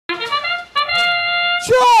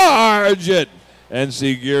Charge it.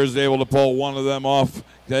 NC Gears able to pull one of them off,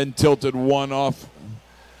 then tilted one off.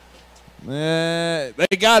 They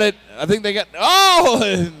got it. I think they got, oh,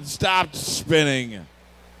 and stopped spinning.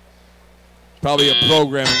 Probably a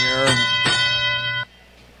programming error.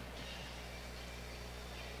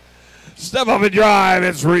 Step up and drive.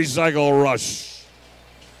 It's Recycle Rush.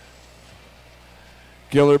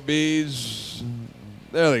 Killer Bees.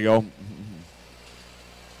 There they go.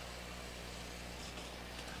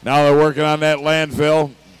 Now they're working on that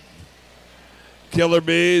landfill. Killer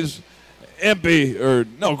Bees. Empty, or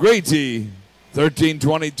no, Gray Tea.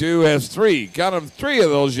 1322 has three. Count them, three of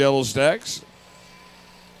those yellow stacks.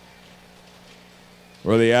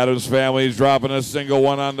 Where the Adams family is dropping a single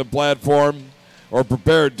one on the platform, or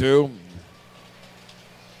prepared to.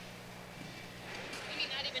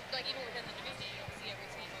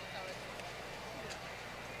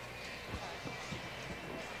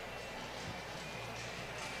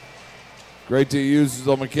 Great to use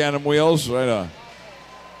the Macadam wheels, right?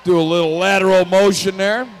 Do a little lateral motion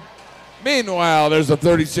there. Meanwhile, there's a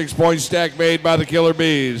 36-point stack made by the Killer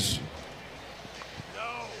Bees.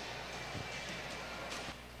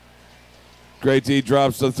 Great T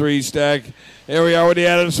drops the 3 stack. Here we are with the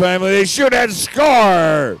Adams family. They shoot and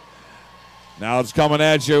score. Now it's coming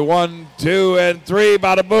at you. 1, 2, and 3.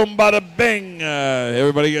 Bada boom, bada bing.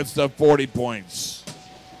 Everybody gets the 40 points.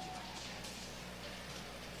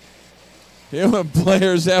 Human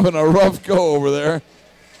players having a rough go over there.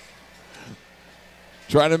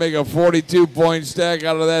 Trying to make a 42-point stack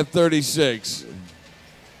out of that 36.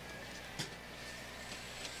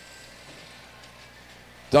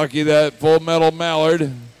 Ducky, that full metal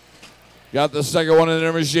mallard. Got the second one in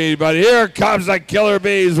their machine, but here comes the Killer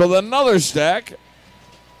Bees with another stack.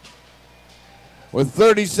 With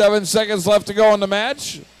 37 seconds left to go in the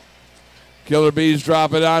match. Killer Bees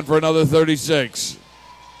drop it on for another 36.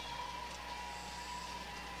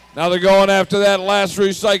 Now they're going after that last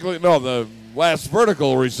recycling, no, the last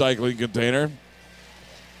vertical recycling container.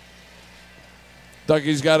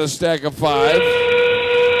 Ducky's got a stack of 5.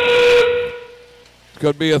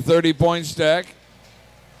 Could be a 30-point stack.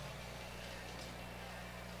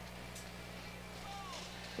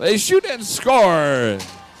 They shoot and score.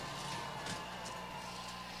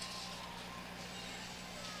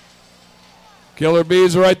 Killer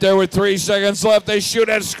Bees are right there with 3 seconds left. They shoot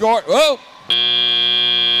and score. Whoa!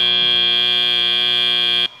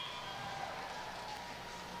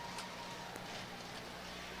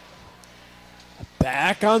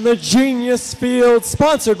 Back on the Genius Field,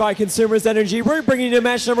 sponsored by Consumers Energy, we're bringing you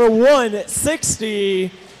match number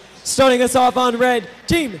 160. Starting us off on red,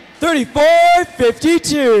 team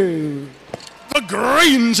 3452. The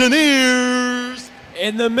Greengineers.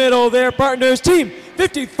 In the middle, their partners, team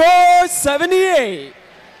 5478.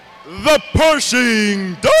 The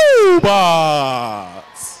Pershing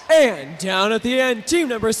Doughbots. And down at the end, team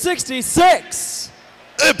number 66.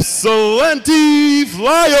 Ypsilanti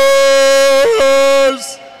Flyers.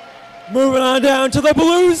 Moving on down to the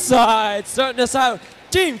blue side, starting us out,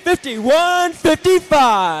 team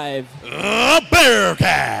 5155. The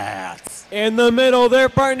Bearcats. In the middle, their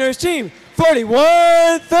partners, team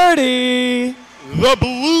 4130. The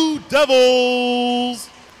Blue Devils.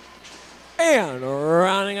 And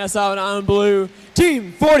rounding us out on blue,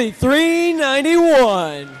 team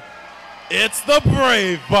 4391. It's the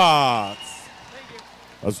Brave Bots.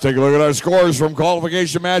 Let's take a look at our scores from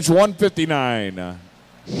qualification match 159.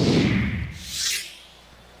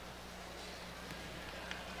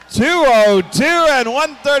 202 and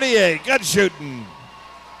 138. Good shooting.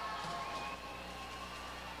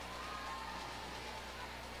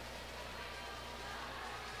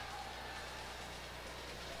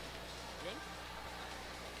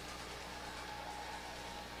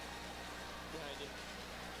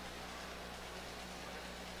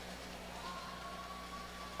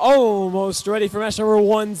 Almost ready for match number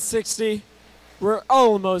 160. We're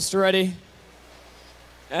almost ready.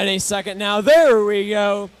 Any second now. There we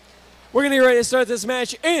go. We're going to get ready to start this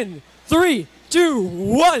match in 3, 2,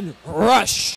 1, rush.